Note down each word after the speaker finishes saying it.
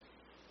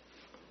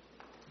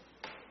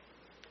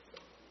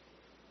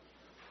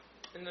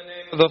In the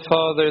name of the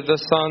Father, the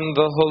Son,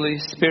 the Holy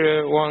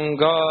Spirit, one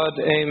God,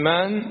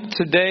 Amen.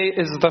 Today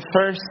is the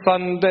first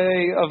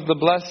Sunday of the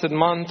blessed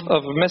month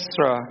of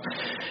Misra.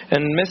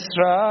 And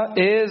Misra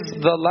is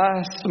the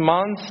last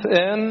month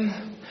in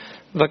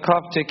the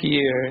Coptic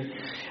year.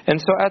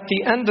 And so at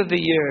the end of the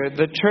year,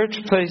 the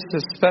Church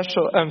places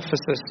special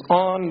emphasis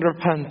on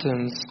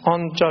repentance,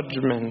 on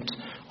judgment,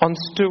 on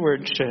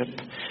stewardship.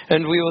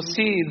 And we will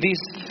see these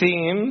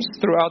themes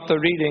throughout the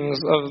readings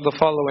of the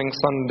following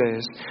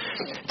Sundays.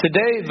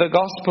 Today, the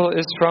Gospel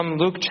is from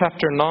Luke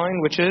chapter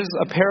 9, which is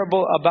a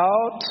parable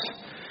about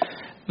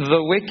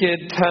the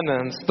wicked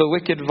tenants, the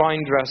wicked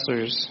vine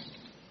dressers.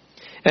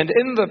 And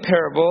in the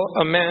parable,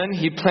 a man,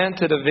 he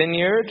planted a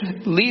vineyard,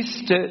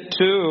 leased it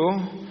to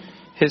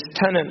his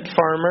tenant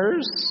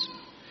farmers,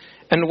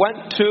 and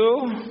went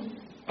to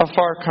a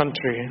far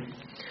country.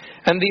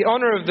 And the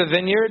owner of the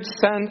vineyard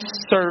sent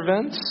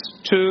servants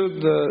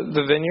to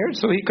the vineyard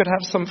so he could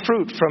have some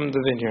fruit from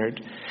the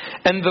vineyard.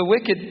 And the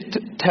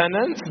wicked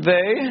tenants,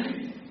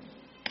 they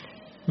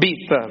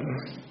beat them.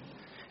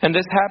 And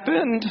this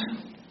happened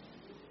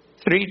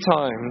 3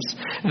 times.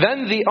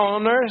 Then the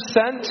owner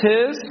sent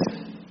his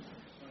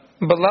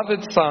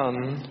beloved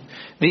son.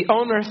 The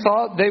owner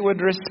thought they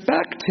would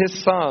respect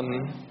his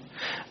son.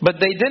 But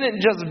they didn't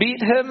just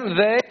beat him,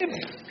 they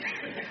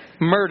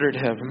murdered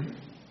him.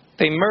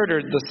 They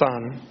murdered the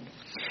son.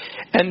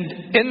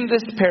 And in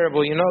this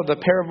parable, the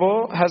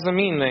parable has a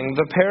meaning.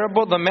 The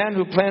parable, the man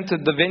who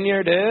planted the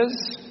vineyard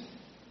is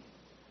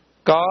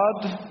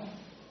God,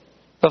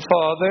 the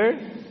Father.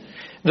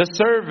 The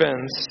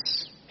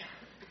servants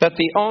that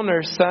the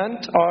owner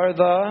sent are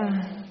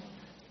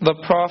the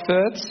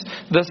prophets.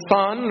 The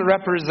Son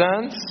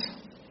represents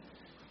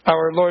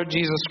our Lord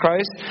Jesus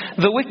Christ.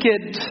 The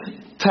wicked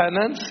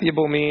tenants,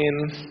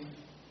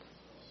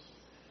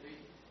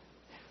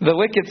 the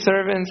wicked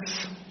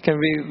servants can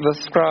be the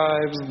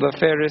scribes, the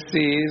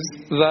Pharisees,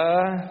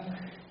 the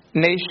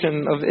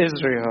nation of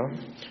Israel,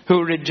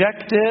 who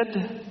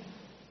rejected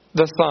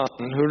the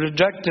Son, who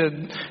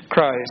rejected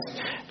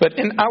Christ. But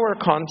in our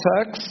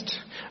context,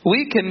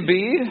 we can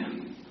be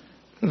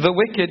the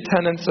wicked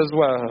tenants as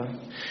well.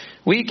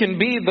 We can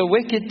be the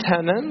wicked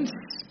tenants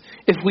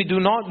if we do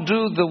not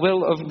do the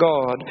will of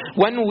God,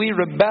 when we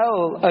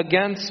rebel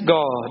against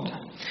God.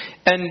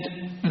 And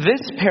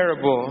this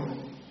parable,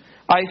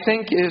 I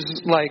think, is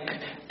like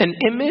an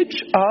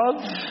image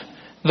of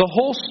the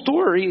whole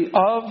story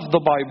of the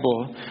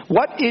Bible.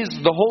 What is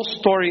the whole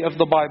story of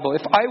the Bible?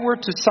 If I were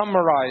to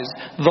summarize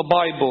the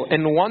Bible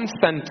in one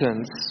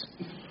sentence,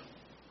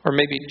 or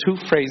maybe 2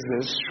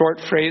 phrases, short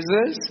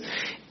phrases,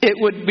 it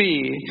would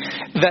be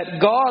that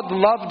God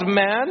loved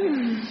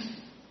man.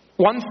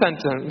 One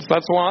sentence,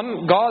 that's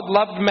one. God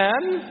loved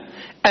man,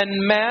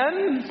 and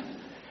man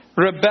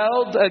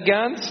rebelled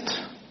against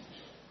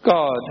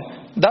God.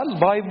 That's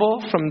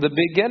Bible from the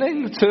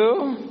beginning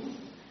to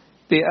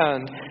the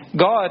end.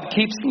 God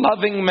keeps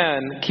loving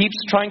man, keeps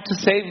trying to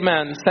save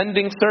man,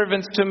 sending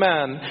servants to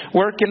man.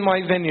 Work in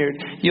my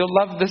vineyard. You'll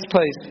love this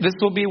place. This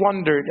will be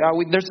wondered.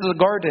 There's a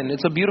garden.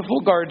 It's a beautiful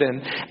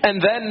garden.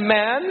 And then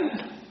man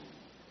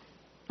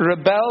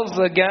rebels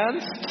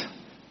against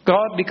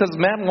God because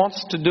man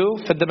wants to do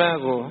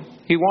fedemago.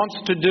 He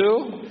wants to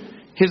do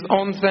his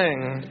own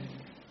thing.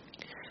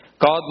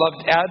 God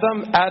loved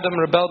Adam. Adam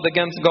rebelled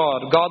against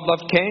God. God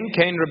loved Cain.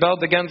 Cain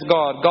rebelled against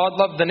God. God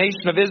loved the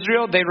nation of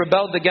Israel. They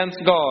rebelled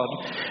against God.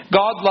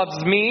 God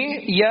loves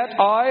me, yet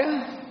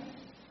I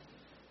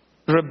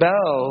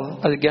rebel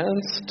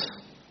against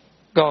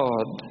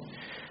God.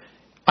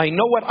 I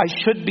know what I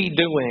should be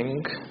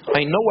doing.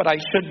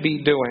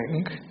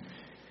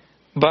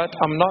 But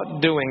I'm not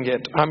doing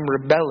it. I'm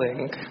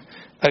rebelling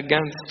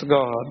against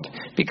God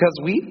because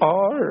we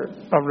are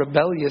a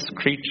rebellious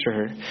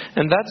creature.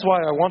 And that's why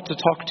I want to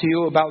talk to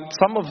you about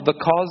some of the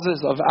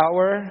causes of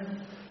our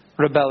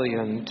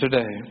rebellion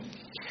today.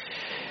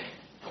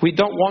 We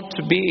don't want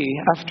to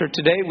be, after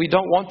today, we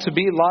don't want to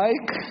be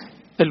like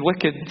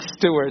wicked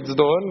stewards.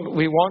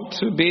 We want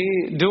to be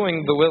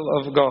doing the will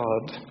of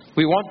God.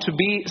 We want to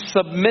be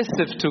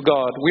submissive to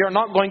God. We are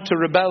not going to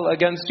rebel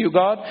against you,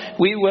 God.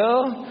 We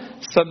will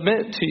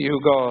submit to you,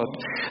 God.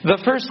 The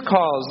first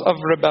cause of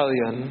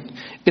rebellion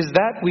is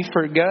that we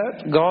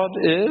forget God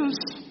is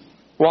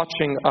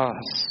watching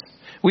us.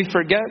 We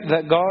forget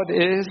that God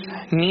is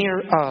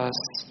near us.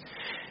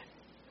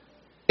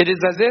 It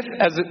is as if,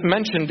 as it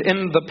mentioned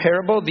in the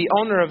parable, the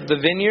owner of the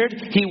vineyard,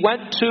 he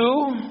went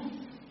to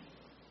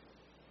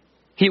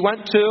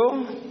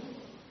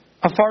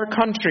a far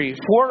country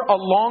for a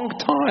long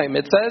time.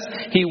 It says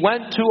he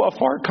went to a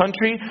far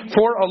country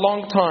for a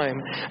long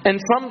time. And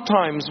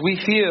sometimes we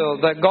feel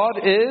that God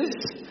is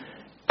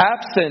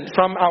absent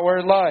from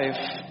our life.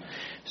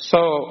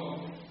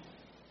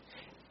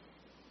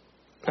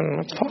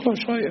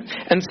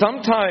 And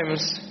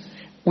sometimes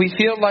we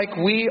feel like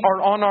we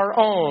are on our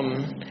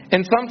own.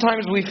 And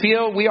sometimes we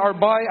feel we are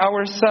by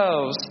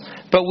ourselves.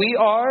 But we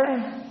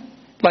are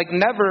like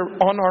never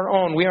on our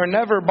own. We are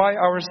never by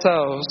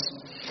ourselves.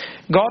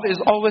 God is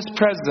always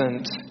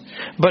present.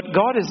 But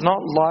God is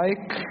not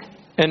like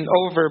an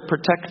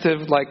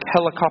overprotective, like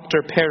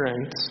helicopter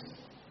parent,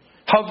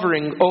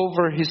 hovering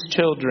over his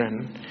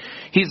children.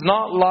 He's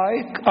not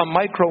like a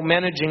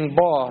micromanaging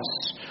boss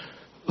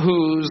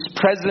whose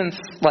presence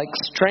like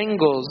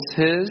strangles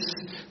his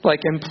like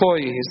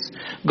employees.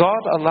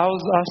 God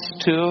allows us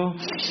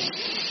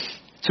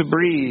to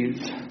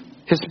breathe.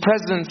 His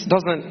presence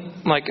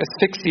doesn't like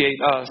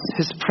asphyxiate us.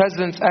 His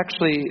presence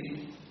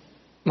actually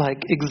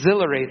like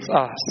exhilarates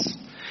us.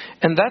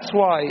 And that's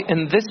why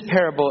in this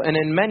parable and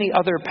in many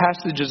other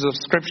passages of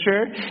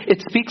Scripture,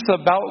 it speaks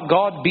about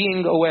God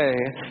being away.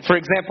 For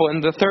example,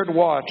 in the third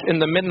watch, in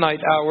the midnight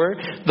hour,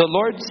 the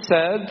Lord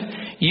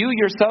said, "You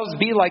yourselves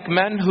be like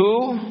men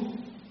who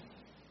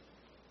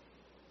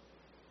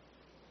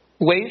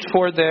wait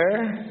for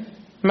their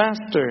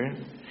master."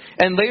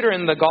 And later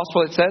in the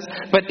gospel it says,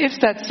 "But if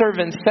that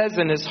servant says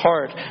in his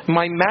heart,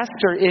 'My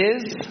master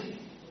is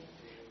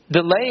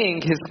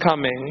delaying his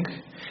coming,'"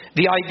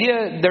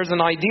 there's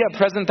an idea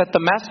present that the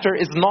master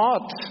is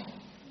not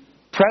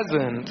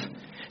present.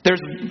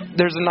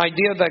 There's an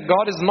idea that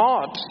God is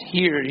not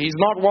here. He's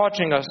not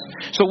watching us.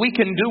 So we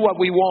can do what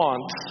we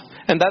want.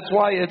 And that's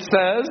why it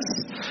says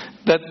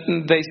that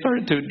they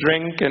started to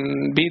drink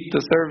and beat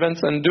the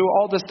servants and do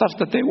all the stuff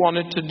that they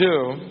wanted to do.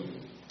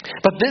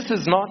 But this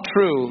is not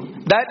true.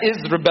 That is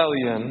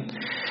rebellion.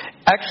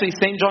 Actually,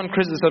 St. John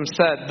Chrysostom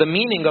said the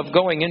meaning of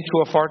going into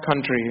a far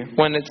country,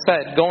 when it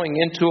said going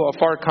into a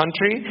far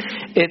country,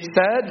 it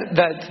said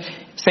that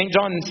St.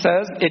 John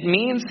says it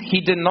means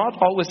he did not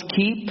always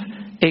keep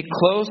a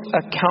close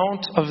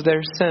account of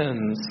their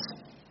sins.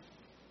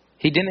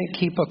 He didn't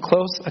keep a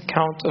close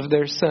account of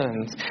their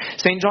sins.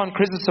 St. John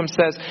Chrysostom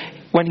says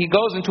when he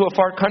goes into a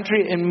far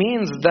country, it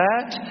means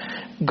that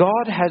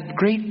God had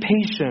great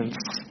patience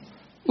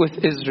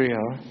with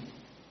Israel.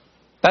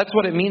 That's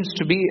what it means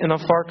to be in a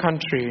far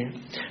country.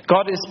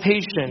 God is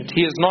patient.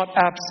 He is not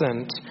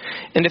absent.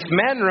 And if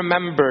man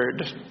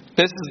remembered,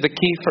 this is the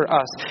key for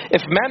us,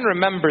 if man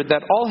remembered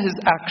that all his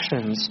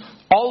actions,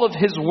 all of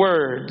his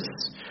words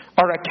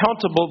are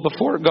accountable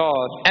before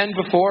God and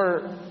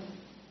before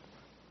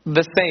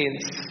the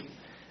saints,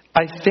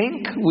 I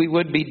think we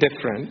would be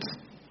different.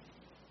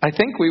 I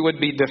think we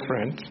would be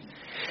different.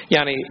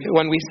 Yani,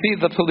 when we see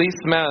the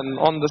policeman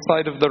on the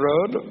side of the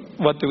road,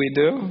 what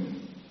do?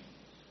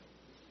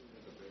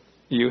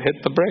 You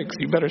hit the brakes.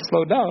 You better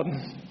slow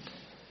down.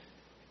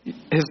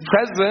 His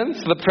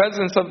presence, the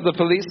presence of the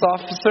police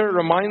officer,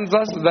 reminds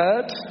us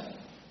that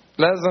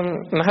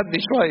لازم نهدي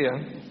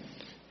شوية.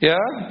 Yeah?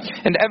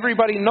 And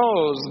everybody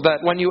knows that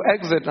when you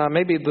exit,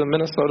 maybe the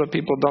Minnesota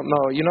people don't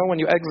know, you know when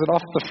you exit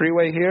off the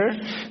freeway here,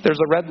 there's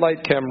a red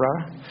light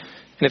camera.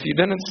 And if you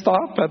didn't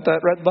stop at that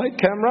red light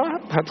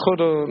camera,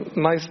 هتاخدوا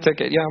nice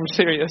ticket. Yeah, I'm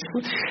serious.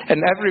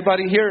 And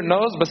everybody here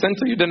knows, but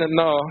until you didn't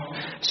know.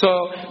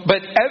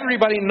 But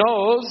everybody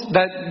knows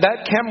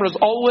that camera's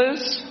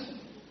always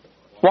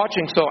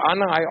watching. So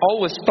I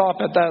always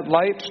stop at that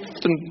light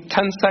in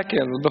 10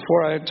 seconds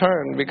before I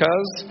turn,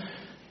 because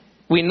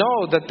we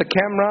know that the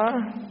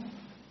camera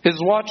is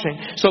watching.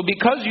 So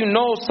because you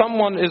know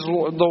someone is,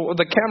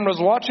 the camera's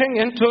watching,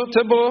 into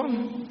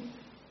tibu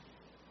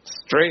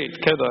straight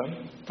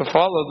kida, to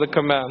follow the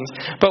commands.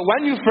 But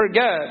when you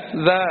forget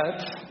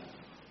that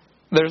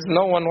there's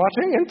no one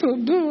watching, into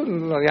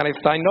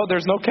I know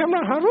there's no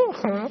camera,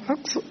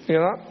 you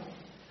know.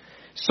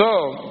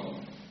 So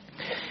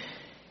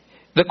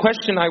the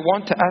question I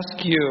want to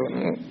ask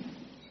you,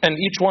 and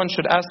each one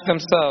should ask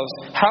themselves,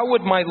 how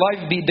would my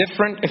life be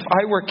different if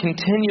I were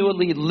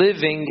continually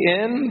living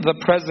in the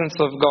presence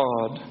of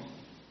God?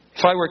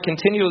 If I were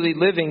continually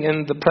living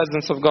in the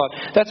presence of God.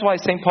 That's why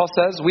St. Paul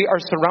says we are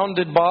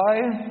surrounded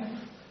by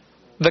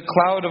the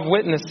cloud of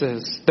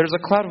witnesses. There's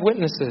a cloud of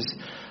witnesses.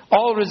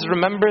 Always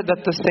remember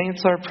that the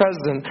saints are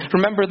present.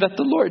 Remember that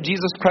the Lord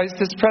Jesus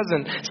Christ is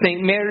present.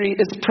 St. Mary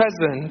is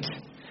present.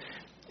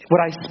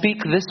 Would I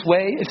speak this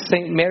way if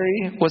St.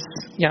 Mary was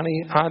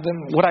Adam?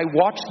 Would I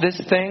watch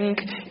this thing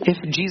if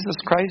Jesus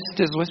Christ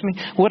is with me?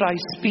 Would I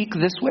speak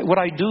this way? Would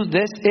I do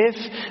this if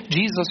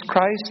Jesus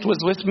Christ was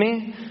with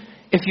me?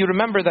 If you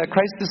remember that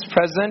Christ is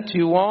present,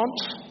 you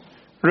won't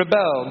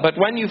rebel. But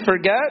when you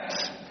forget,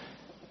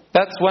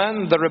 that's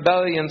when the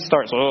rebellion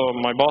starts. Oh,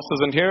 my boss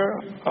isn't here.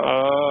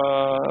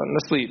 I'm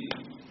asleep.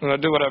 I'm going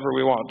to do whatever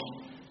we want.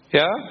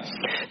 Yeah?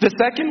 The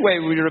second way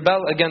we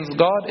rebel against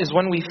God is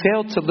when we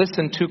fail to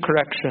listen to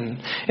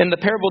correction. In the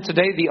parable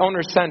today, the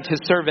owner sent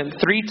his servant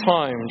 3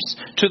 times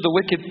to the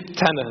wicked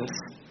tenants.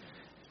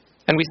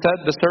 And we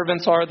said the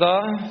servants are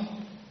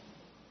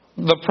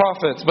the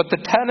prophets. But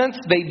the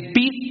tenants, they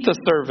beat the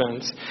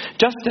servants,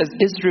 just as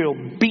Israel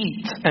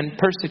beat and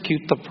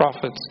persecute the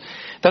prophets.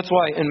 That's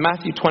why in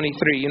Matthew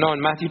 23,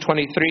 in Matthew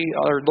 23,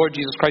 our Lord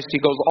Jesus Christ, He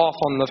goes off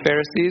on the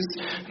Pharisees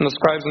and the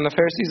scribes and the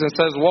Pharisees and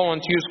says, "Woe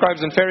unto you,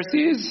 scribes and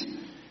Pharisees,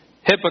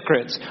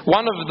 hypocrites."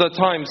 One of the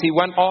times He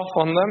went off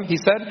on them, He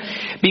said,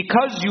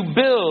 "Because you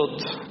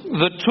build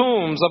the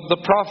tombs of the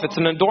prophets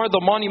and adore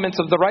the monuments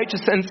of the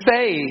righteous and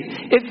say,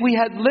 if we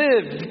had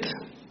lived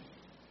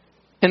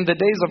in the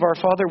days of our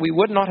father, we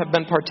would not have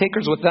been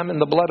partakers with them in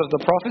the blood of the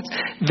prophets.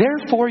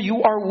 Therefore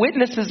you are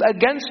witnesses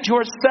against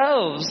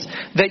yourselves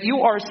that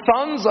you are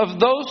sons of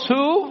those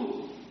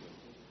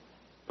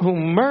who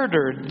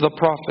murdered the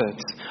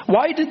prophets.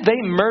 Why did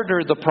they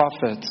murder the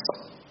prophets?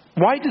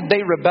 Why did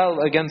they rebel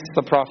against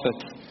the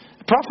prophets?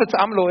 Prophets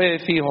amlo e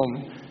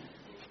fihum.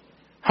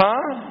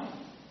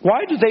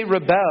 Why do they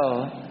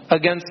rebel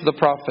against the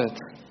prophets?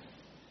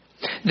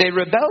 They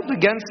rebelled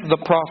against the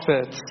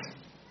prophets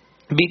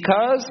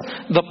because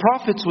the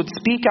prophets would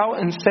speak out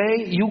and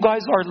say, you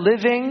guys are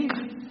living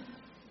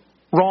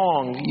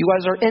wrong. You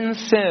guys are in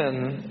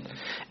sin.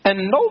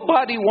 And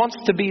nobody wants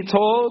to be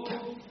told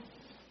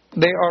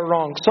they are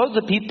wrong. So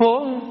the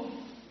people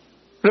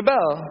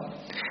rebel.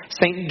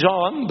 St.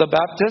 John the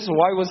Baptist,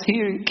 why was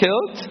he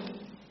killed?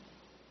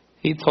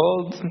 He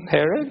told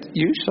Herod,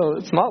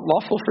 it's not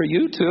lawful for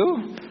you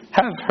to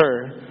have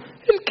her.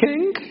 The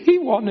king, he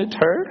wanted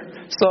her.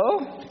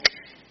 So,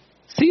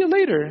 see you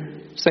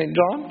later, St.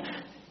 John.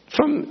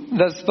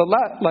 That's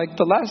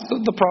the last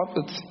of the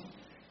prophets.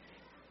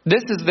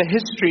 This is the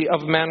history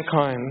of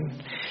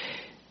mankind.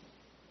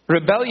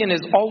 Rebellion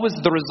is always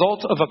the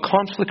result of a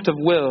conflict of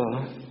will.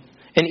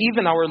 And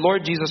even our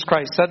Lord Jesus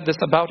Christ said this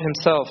about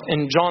himself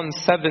in John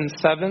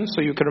 7:7.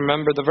 So you can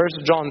remember the verse,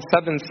 John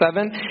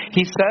 7:7.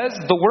 He says,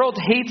 the world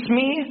hates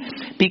me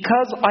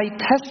because I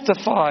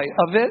testify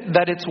of it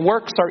that its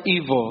works are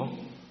evil.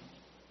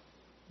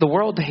 The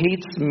world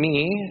hates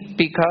me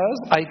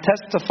because I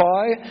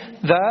testify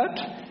that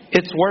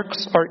its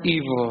works are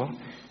evil.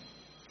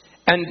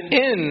 And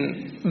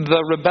in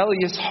the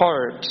rebellious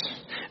heart,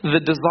 the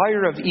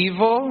desire of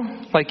evil,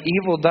 like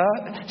evil,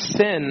 that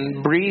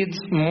sin breeds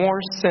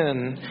more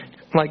sin.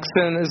 Like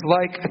sin is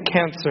like a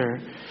cancer.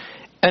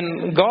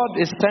 And God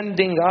is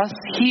sending us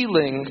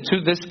healing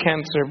to this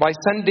cancer by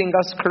sending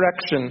us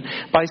correction,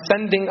 by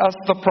sending us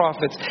the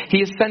prophets.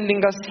 He is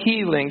sending us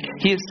healing.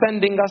 He is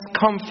sending us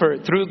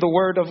comfort through the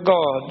Word of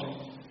God.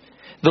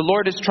 The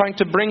Lord is trying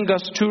to bring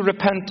us to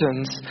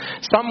repentance.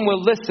 Some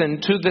will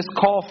listen to this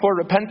call for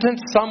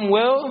repentance. Some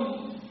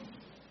will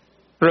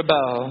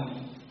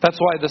rebel. That's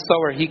why the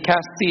sower, he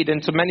cast seed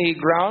into many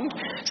ground.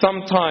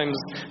 Sometimes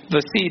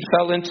the seed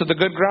fell into the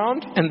good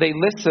ground and they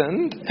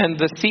listened and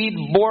the seed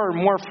bore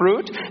more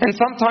fruit. And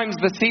sometimes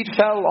the seed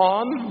fell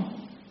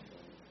on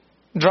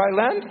dry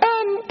land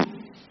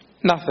and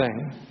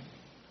nothing.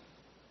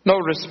 No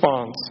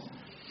response.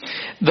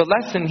 The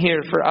lesson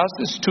here for us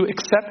is to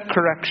accept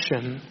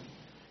correction,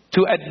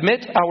 to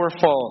admit our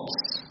faults.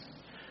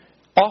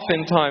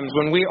 Oftentimes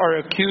when we are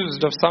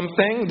accused of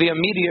something, the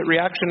immediate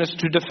reaction is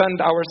to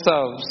defend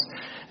ourselves.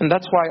 And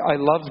that's why I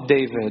love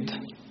David.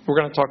 We're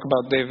going to talk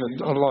about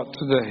David a lot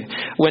today.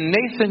 When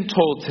Nathan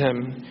told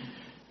him,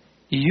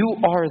 you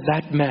are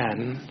that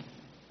man,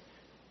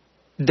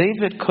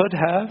 David could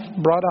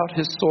have brought out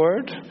his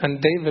sword,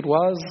 and David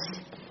was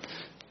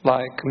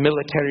like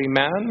military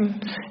man,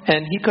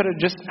 and he could have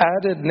just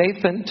added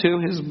Nathan to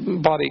his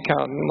body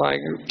count, like,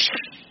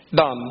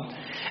 done.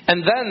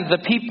 And then the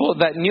people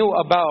that knew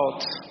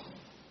about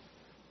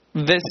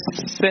this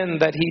sin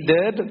that he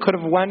did could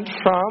have went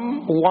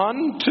from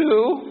 1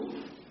 to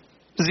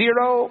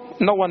 0.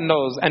 No one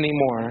knows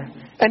anymore.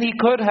 And he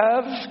could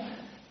have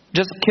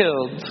just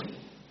killed.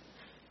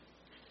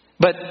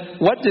 But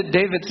what did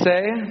David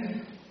say?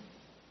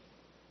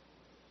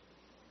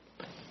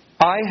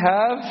 I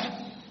have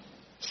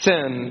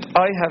sinned.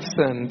 I have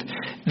sinned.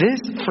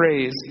 This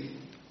phrase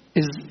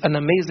is an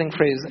amazing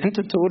phrase.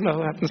 Enter to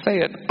Allah, I can say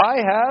it.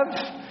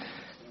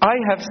 I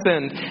have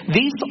sinned.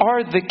 These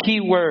are the key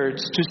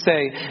words to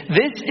say.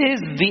 This is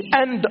the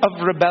end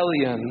of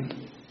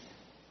rebellion.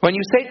 When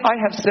you say, I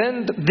have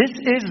sinned, this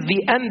is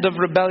the end of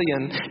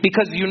rebellion.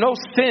 Because you know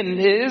sin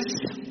is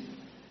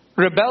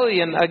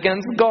rebellion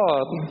against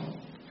God.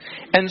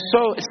 And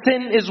so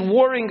sin is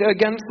warring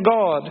against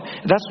God.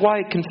 That's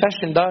why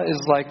confession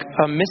is like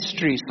a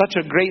mystery,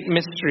 such a great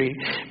mystery.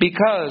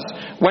 Because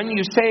when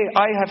you say,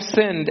 I have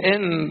sinned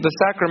in the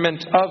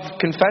sacrament of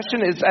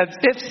confession, it's as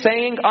if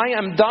saying, I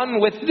am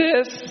done with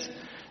this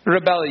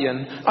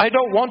rebellion. I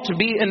don't want to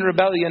be in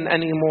rebellion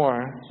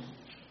anymore.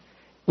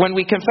 When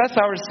we confess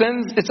our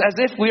sins, it's as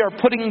if we are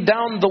putting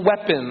down the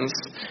weapons.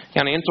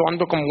 يعني انتوا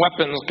عندكم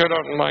weapons,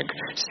 like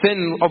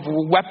sin of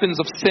weapons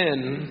of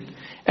sin.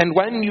 And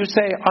when you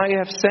say, I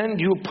have sinned,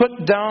 you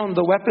put down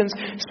the weapons.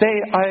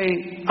 Say,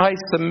 I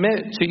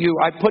submit to you.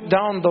 I put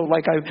down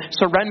I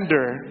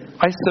surrender.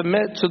 I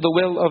submit to the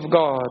will of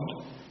God.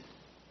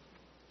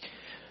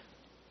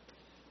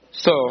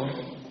 So,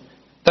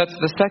 that's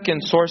the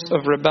second source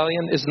of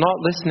rebellion, is not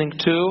listening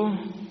to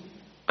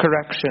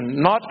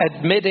correction. Not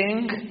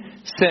admitting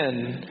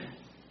sin.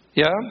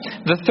 Yeah?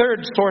 The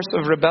third source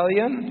of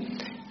rebellion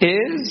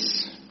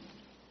is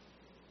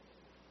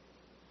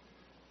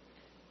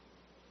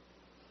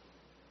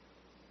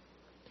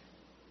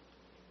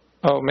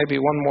maybe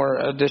one more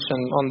addition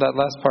on that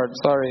last part,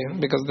 sorry,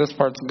 because this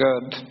part's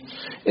good,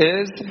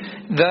 is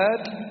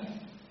that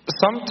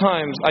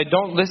sometimes I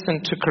don't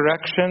listen to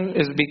correction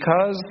is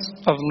because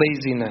of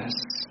laziness.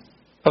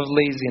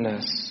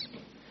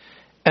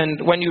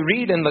 And when you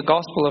read in the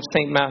Gospel of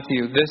St.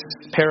 Matthew, this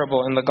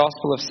parable in the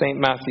Gospel of St.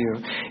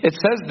 Matthew, it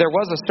says there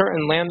was a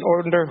certain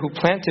landowner who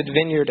planted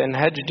vineyard and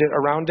hedged it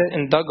around it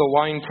and dug a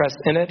winepress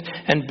in it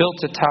and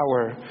built a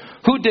tower.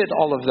 Who did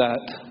all of that?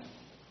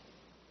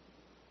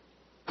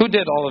 Who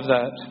did all of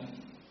that?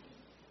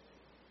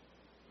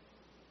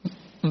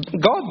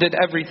 God did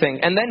everything.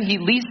 And then He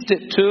leased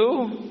it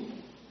to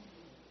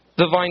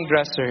the vine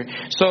dresser.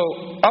 So,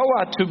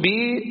 to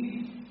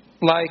be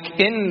like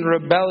in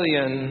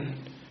rebellion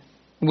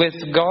with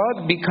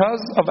God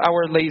because of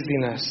our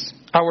laziness.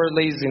 Our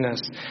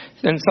laziness.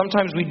 And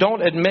sometimes we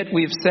don't admit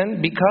we've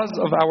sinned because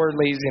of our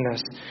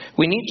laziness.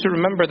 We need to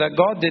remember that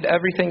God did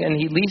everything and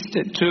He leased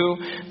it to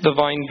the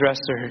vine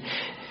dresser.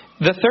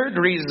 The third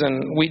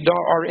reason we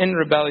are in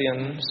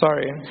rebellion,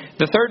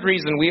 the third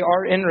reason we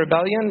are in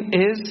rebellion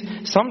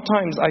is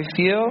sometimes I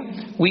feel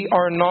we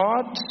are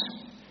not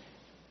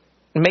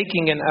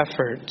making an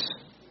effort.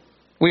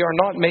 We are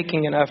not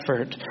making an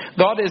effort.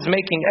 God is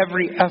making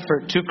every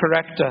effort to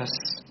correct us.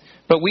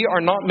 But we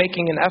are not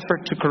making an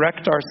effort to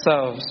correct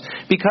ourselves.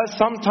 Because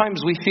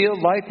sometimes we feel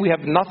like we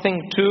have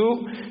nothing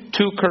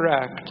to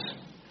correct.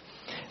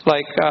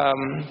 Like,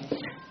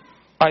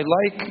 I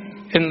like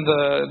in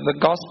the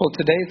gospel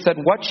today, it said,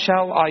 "What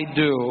shall I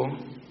do?"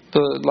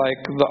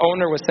 The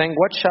owner was saying,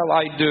 "What shall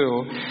I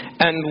do?"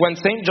 And when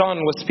St. John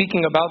was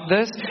speaking about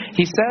this,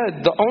 he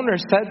said, the owner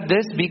said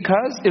this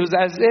because it was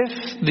as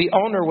if the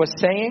owner was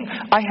saying,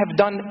 I have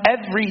done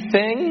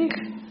everything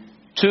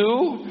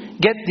to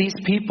get these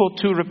people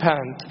to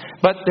repent,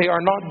 but they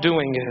are not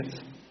doing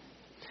it.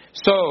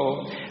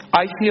 So,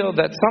 I feel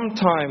that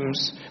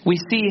sometimes we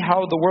see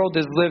how the world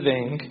is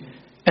living,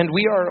 and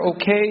we are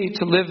okay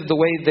to live the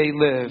way they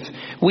live.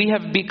 We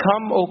have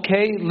become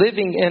okay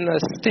living in a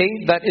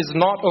state that is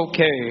not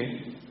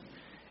okay.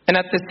 And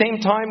at the same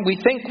time, we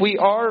think we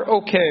are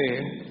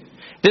okay.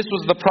 This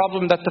was the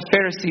problem that the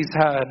Pharisees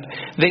had.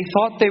 They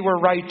thought they were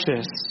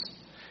righteous.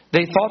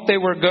 They thought they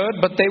were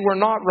good, but they were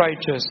not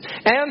righteous.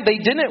 And they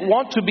didn't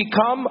want to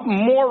become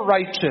more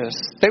righteous.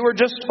 They were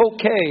just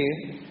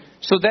okay.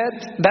 So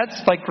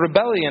that's like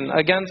rebellion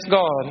against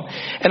God.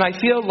 And I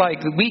feel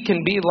like we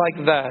can be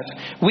like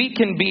that. We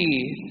can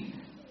be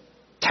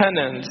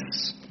tenants.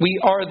 We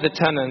are the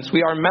tenants.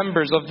 We are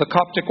members of the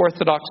Coptic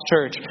Orthodox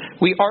Church.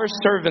 We are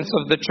servants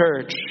of the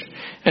church.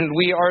 And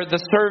we are the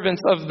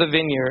servants of the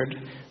vineyard.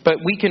 But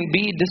we can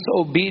be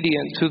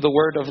disobedient to the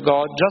word of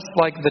God, just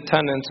like the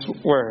tenants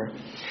were.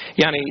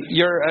 Yani,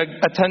 your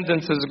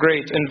attendance is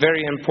great and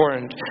very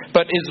important.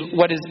 But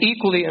what is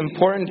equally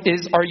important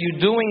is, are you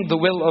doing the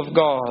will of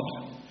God?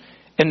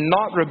 And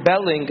not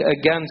rebelling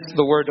against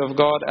the word of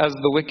God as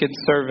the wicked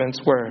servants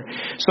were.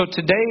 So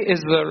today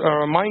is a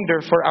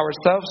reminder for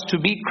ourselves to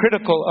be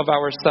critical of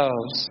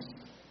ourselves.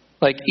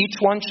 Like each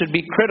one should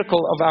be critical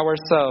of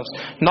ourselves.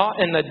 Not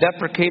in a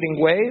deprecating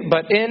way,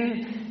 but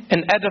in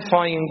an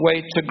edifying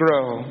way to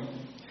grow.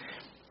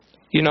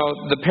 You know,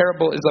 the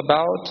parable is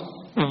about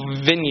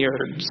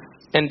vineyards.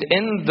 And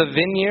in the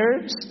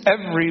vineyards,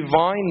 every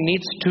vine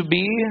needs to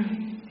be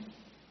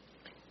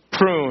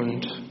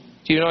pruned.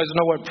 Do you guys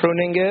know what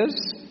pruning is?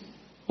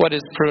 What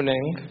is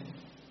pruning?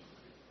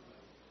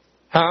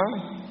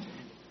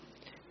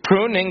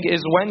 Pruning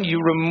is when you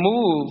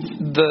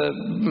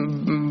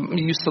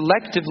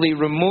selectively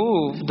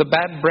remove the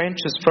bad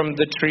branches from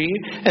the tree.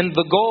 And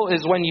the goal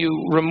is when you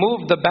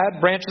remove the bad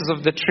branches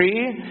of the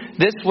tree,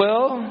 this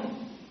will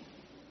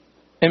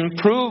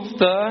improve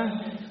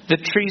the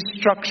tree's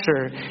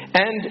structure.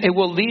 And it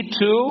will lead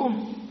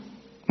to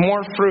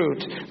more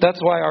fruit. That's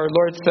why our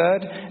Lord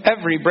said,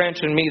 every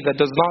branch in me that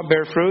does not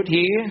bear fruit,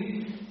 He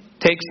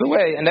takes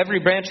away. And every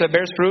branch that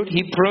bears fruit,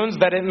 He prunes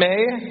that it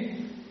may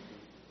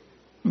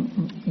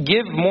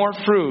give more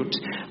fruit.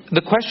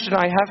 The question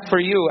I have for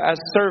you as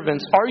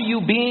servants, are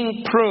you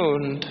being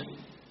pruned?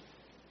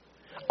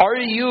 Are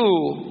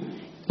you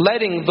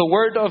letting the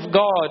word of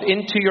God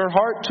into your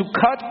heart to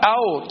cut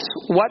out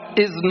what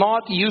is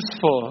not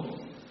useful?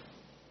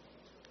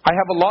 I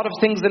have a lot of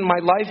things in my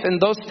life and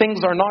those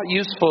things are not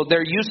useful.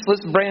 They're useless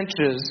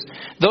branches.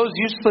 Those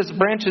useless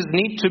branches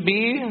need to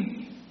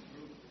be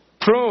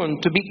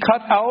pruned, to be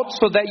cut out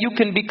so that you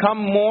can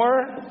become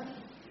more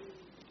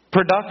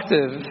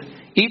productive.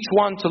 Each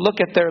one to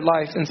look at their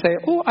life and say,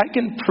 oh, I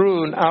can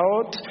prune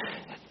out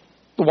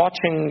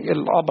watching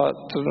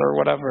Al-Abat or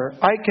whatever.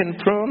 I can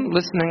prune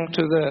listening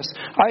to this.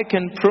 I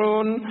can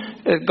prune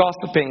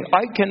gossiping.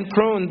 I can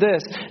prune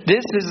this.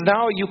 This is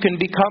now you can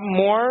become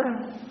more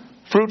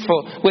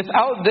fruitful.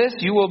 Without this,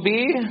 you will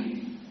be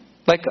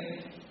like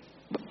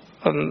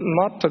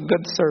not a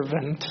good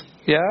servant.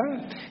 Yeah?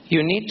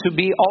 You need to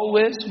be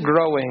always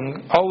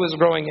growing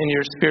in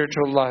your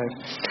spiritual life.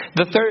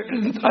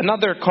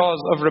 Another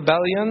cause of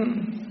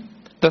rebellion,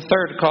 the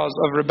third cause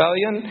of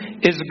rebellion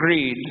is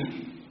greed.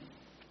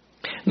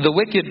 The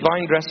wicked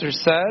vine dresser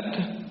said,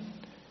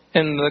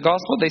 in the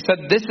gospel, they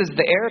said, this is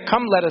the heir,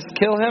 come let us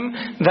kill him,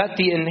 that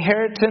the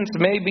inheritance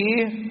may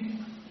be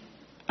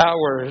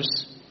ours.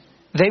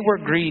 They were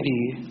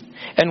greedy.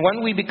 And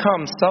when we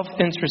become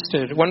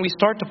self-interested, when we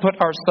start to put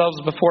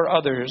ourselves before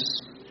others,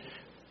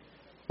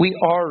 we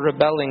are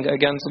rebelling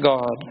against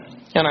God.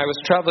 And I was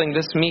traveling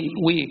this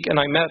week, and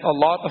I met a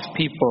lot of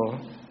people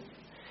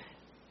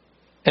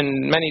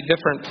in many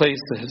different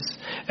places.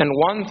 And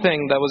one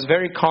thing that was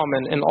very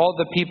common in all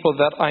the people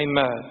that I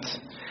met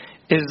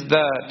is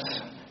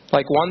that,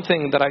 one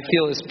thing that I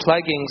feel is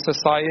plaguing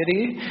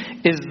society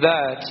is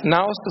that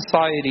now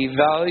society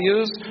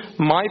values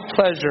my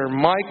pleasure,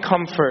 my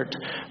comfort,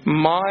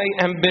 my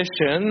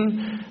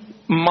ambition,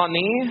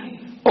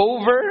 money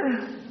over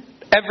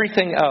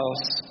everything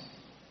else.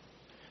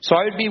 So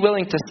I would be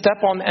willing to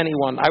step on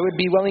anyone. I would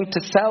be willing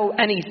to sell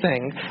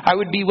anything. I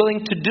would be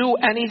willing to do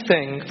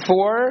anything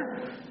for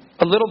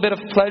a little bit of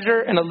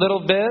pleasure and a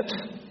little bit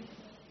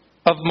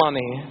of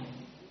money.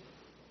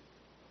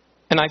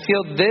 And I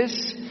feel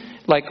this,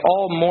 like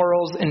all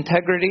morals,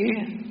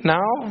 integrity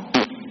now,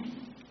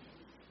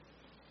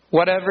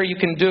 whatever you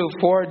can do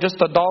for just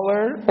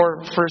 $1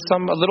 or for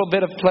a little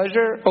bit of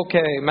pleasure,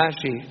 okay,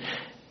 mashi.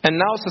 And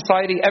now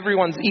society,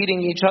 everyone's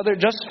eating each other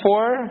just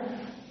for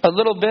a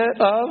little bit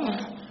of,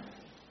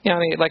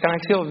 and I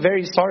feel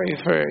very sorry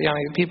for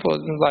people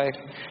in life.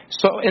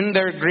 So in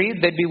their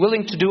greed, they'd be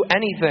willing to do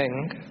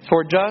anything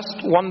for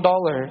just $1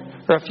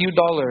 or a few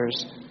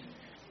dollars.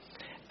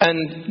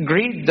 And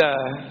greed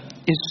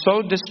is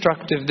so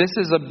destructive. This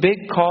is a big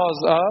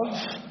cause of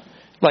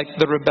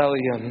the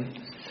rebellion.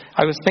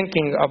 I was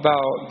thinking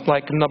about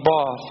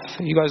Naboth.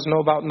 You guys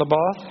know about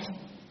Naboth?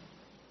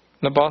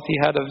 Naboth, he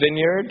had a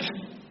vineyard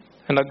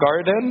and a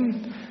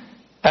garden,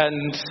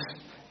 and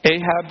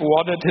Ahab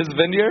wanted his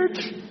vineyard,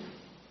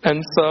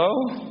 and so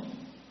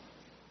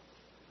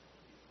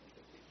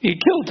he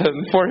killed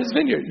him for his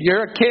vineyard.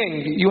 You're a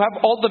king. You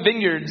have all the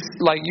vineyards.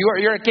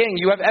 You're a king.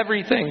 You have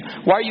everything.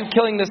 Why are you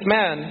killing this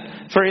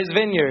man for his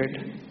vineyard?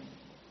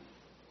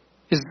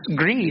 Is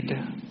greed.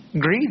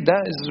 Greed,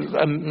 that is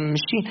a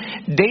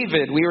machine.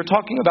 David, we were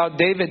talking about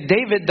David.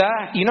 David,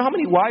 you know how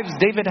many wives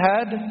David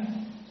had?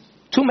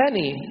 Too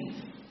many.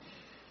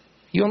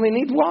 You only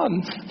need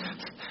one.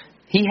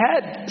 He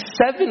had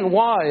 7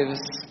 wives.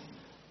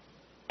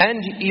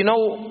 And,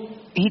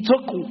 he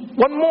took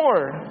one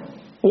more.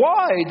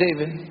 Why,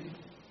 David?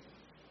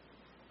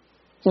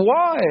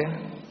 Why?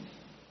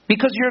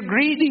 Because you're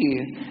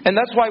greedy. And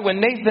that's why when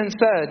Nathan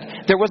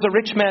said there was a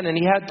rich man and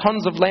he had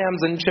tons of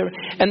lambs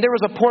and there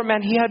was a poor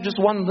man, he had just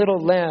one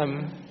little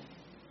lamb.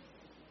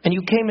 And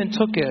you came and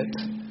took it.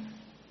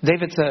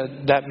 David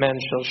said, that man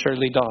shall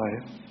surely die.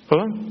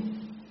 Huh?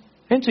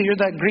 And so you're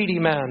that greedy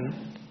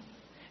man.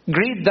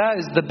 Greed, that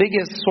is the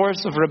biggest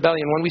source of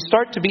rebellion. When we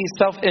start to be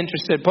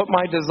self-interested, put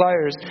my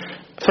desires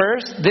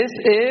first, this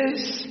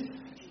is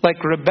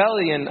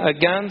rebellion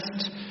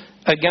against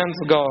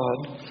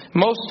God.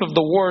 Most of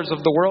the wars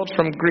of the world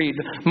from greed.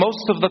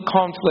 Most of the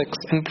conflicts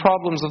and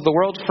problems of the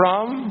world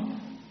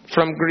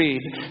from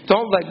greed.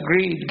 Don't let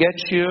greed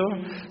get you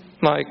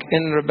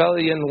in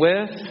rebellion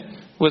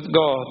with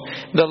God.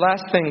 The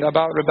last thing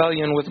about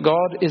rebellion with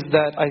God is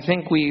that I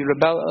think we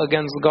rebel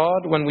against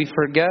God when we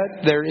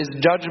forget there is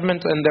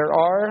judgment and there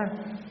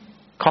are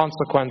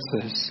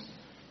consequences.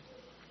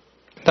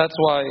 That's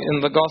why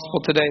in the gospel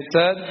today it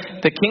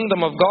said, the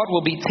kingdom of God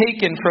will be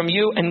taken from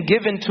you and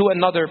given to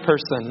another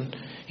person.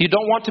 You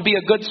don't want to be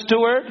a good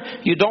steward.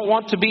 You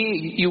want to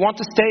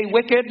stay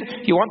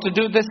wicked. You want to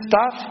do this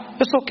stuff.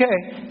 It's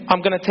okay.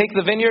 I'm going to take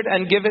the vineyard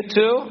and give it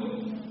to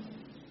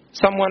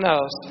someone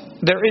else.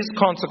 There is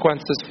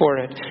consequences for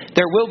it.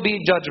 There will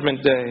be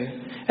judgment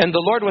day. And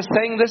the Lord was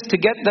saying this to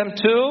get them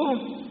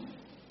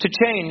to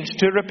change,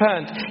 to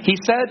repent. He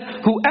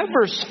said,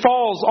 whoever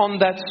falls on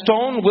that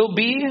stone will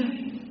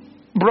be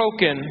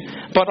broken,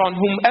 but on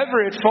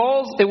whomever it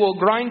falls, it will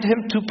grind him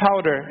to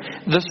powder.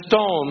 The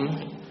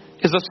stone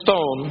is a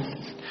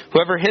stone.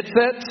 Whoever hits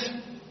it,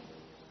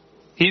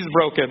 he's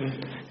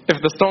broken.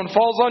 If the stone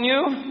falls on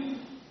you,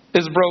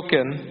 is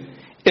broken.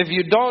 If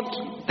you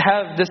don't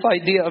have this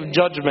idea of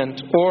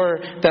judgment or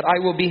that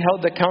I will be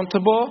held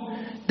accountable,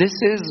 this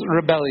is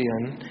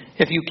rebellion.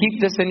 If you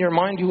keep this in your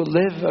mind, you will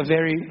live a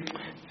very,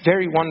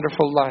 very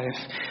wonderful life.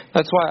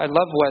 That's why I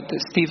love what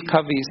Steve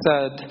Covey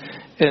said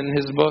in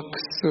his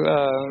books,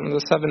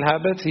 The 7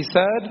 Habits. He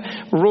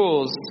said,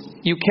 rules.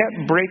 You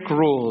can't break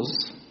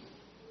rules.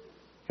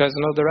 You guys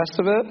know the rest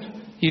of it?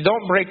 You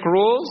don't break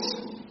rules.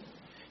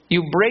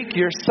 You break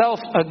yourself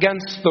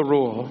against the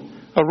rule.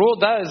 A rule,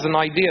 that is an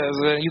idea.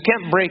 You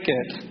can't break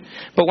it.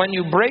 But when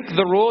you break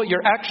the rule,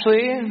 you're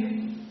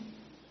actually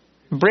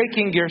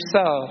breaking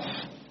yourself.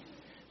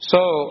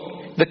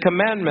 So the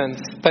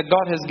commandments that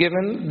God has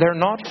given, they're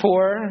not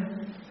for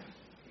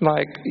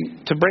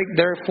to break.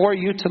 They're for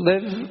you to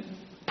live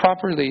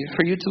properly,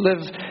 for you to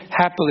live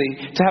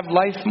happily, to have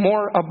life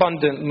more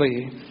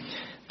abundantly.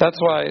 That's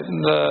why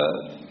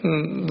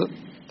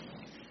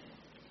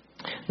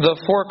the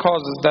 4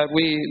 causes that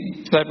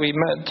we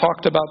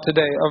talked about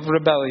today of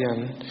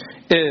rebellion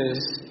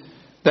is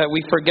that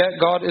we forget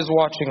God is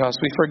watching us.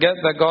 We forget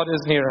that God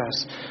is near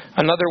us.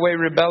 Another way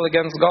we rebel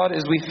against God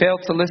is we fail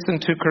to listen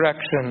to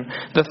correction.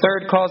 The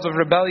 3rd cause of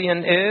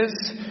rebellion is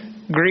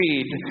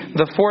greed.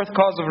 The 4th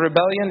cause of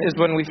rebellion is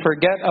when we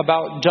forget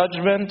about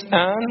judgment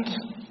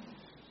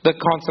the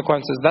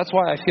consequences. That's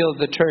why I feel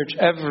the church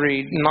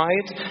every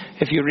night,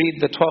 if you read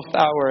the 12th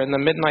hour and the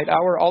midnight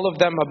hour, all of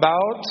them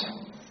about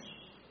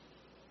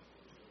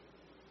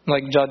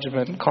like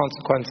judgment,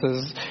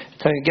 consequences,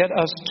 to get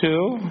us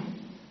to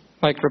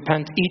like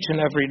repent each and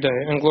every day.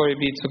 And glory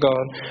be to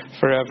God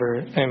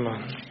forever.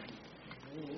 Amen.